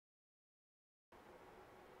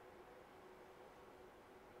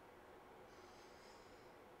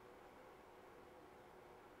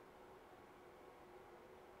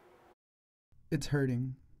It's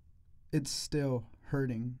hurting. It's still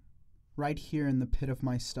hurting. Right here in the pit of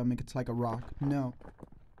my stomach, it's like a rock. No,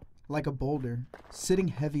 like a boulder, sitting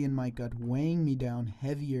heavy in my gut, weighing me down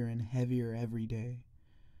heavier and heavier every day.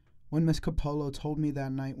 When Miss Capolo told me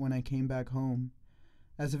that night when I came back home,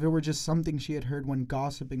 as if it were just something she had heard when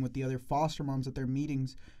gossiping with the other foster moms at their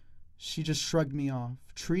meetings, she just shrugged me off,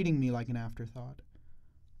 treating me like an afterthought.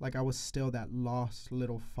 Like I was still that lost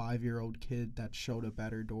little 5-year-old kid that showed up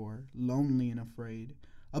at her door, lonely and afraid,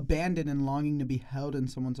 abandoned and longing to be held in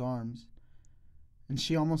someone's arms. And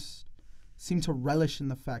she almost seemed to relish in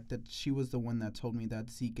the fact that she was the one that told me that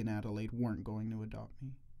Zeke and Adelaide weren't going to adopt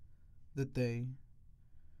me. That they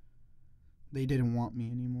didn't want me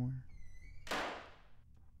anymore.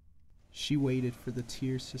 She waited for the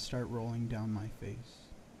tears to start rolling down my face,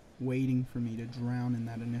 waiting for me to drown in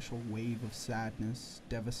that initial wave of sadness,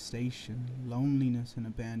 devastation, loneliness, and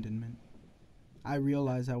abandonment. I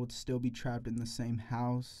realized I would still be trapped in the same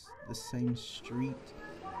house, the same street,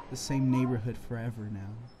 the same neighborhood forever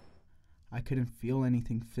now. I couldn't feel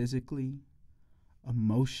anything physically,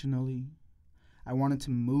 emotionally. I wanted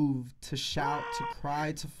to move, to shout, to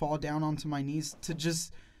cry, to fall down onto my knees, to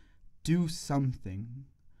just do something.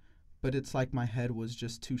 But it's like my head was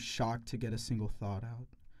just too shocked to get a single thought out.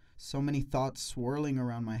 So many thoughts swirling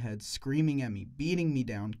around my head, screaming at me, beating me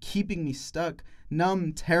down, keeping me stuck,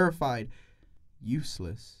 numb, terrified,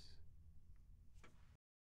 useless.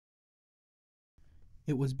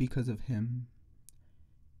 It was because of him.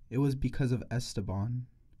 It was because of Esteban.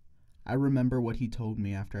 I remember what he told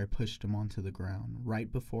me after I pushed him onto the ground,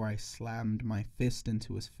 right before I slammed my fist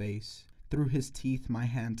into his face, through his teeth, my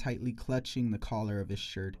hand tightly clutching the collar of his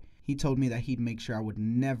shirt. He told me that he'd make sure I would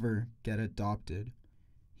never get adopted.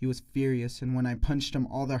 He was furious, and when I punched him,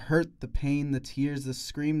 all the hurt, the pain, the tears, the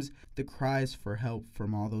screams, the cries for help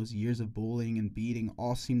from all those years of bullying and beating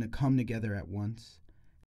all seemed to come together at once.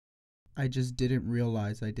 I just didn't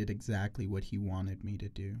realize I did exactly what he wanted me to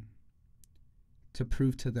do. To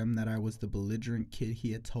prove to them that I was the belligerent kid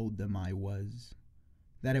he had told them I was.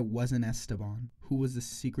 That it wasn't Esteban, who was the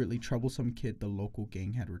secretly troublesome kid the local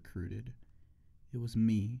gang had recruited. It was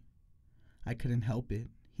me. I couldn't help it.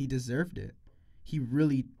 He deserved it. He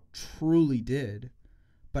really, truly did.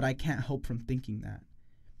 But I can't help from thinking that.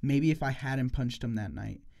 Maybe if I hadn't punched him that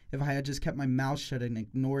night, if I had just kept my mouth shut and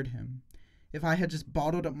ignored him, if I had just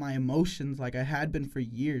bottled up my emotions like I had been for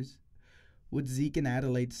years, would Zeke and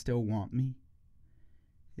Adelaide still want me?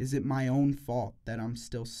 Is it my own fault that I'm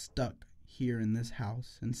still stuck here in this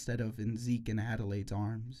house instead of in Zeke and Adelaide's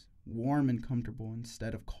arms, warm and comfortable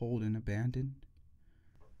instead of cold and abandoned?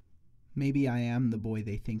 Maybe I am the boy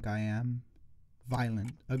they think I am.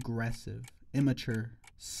 Violent, aggressive, immature,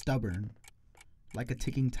 stubborn, like a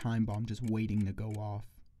ticking time bomb just waiting to go off.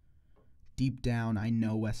 Deep down, I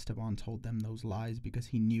know Esteban told them those lies because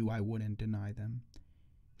he knew I wouldn't deny them.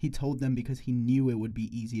 He told them because he knew it would be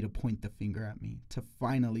easy to point the finger at me, to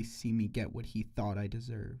finally see me get what he thought I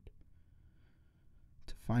deserved.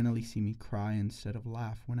 To finally see me cry instead of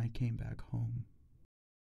laugh when I came back home.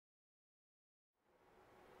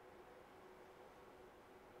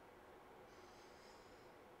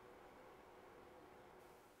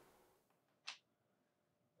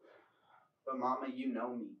 But Mama, you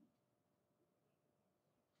know me.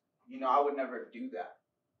 You know I would never do that.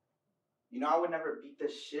 You know I would never beat the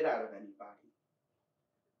shit out of anybody.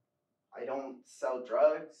 I don't sell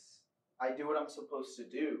drugs. I do what I'm supposed to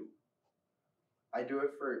do. I do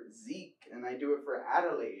it for Zeke and I do it for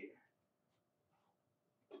Adelaide.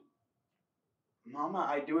 Mama,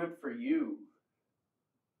 I do it for you.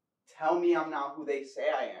 Tell me I'm not who they say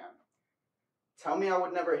I am. Tell me I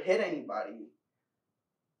would never hit anybody.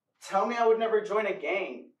 Tell me I would never join a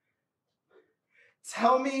gang.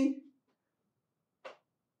 Tell me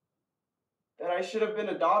that I should have been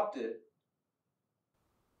adopted.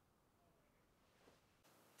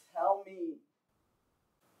 Tell me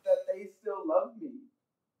that they still love me.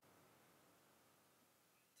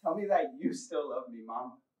 Tell me that you still love me,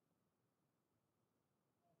 Mom.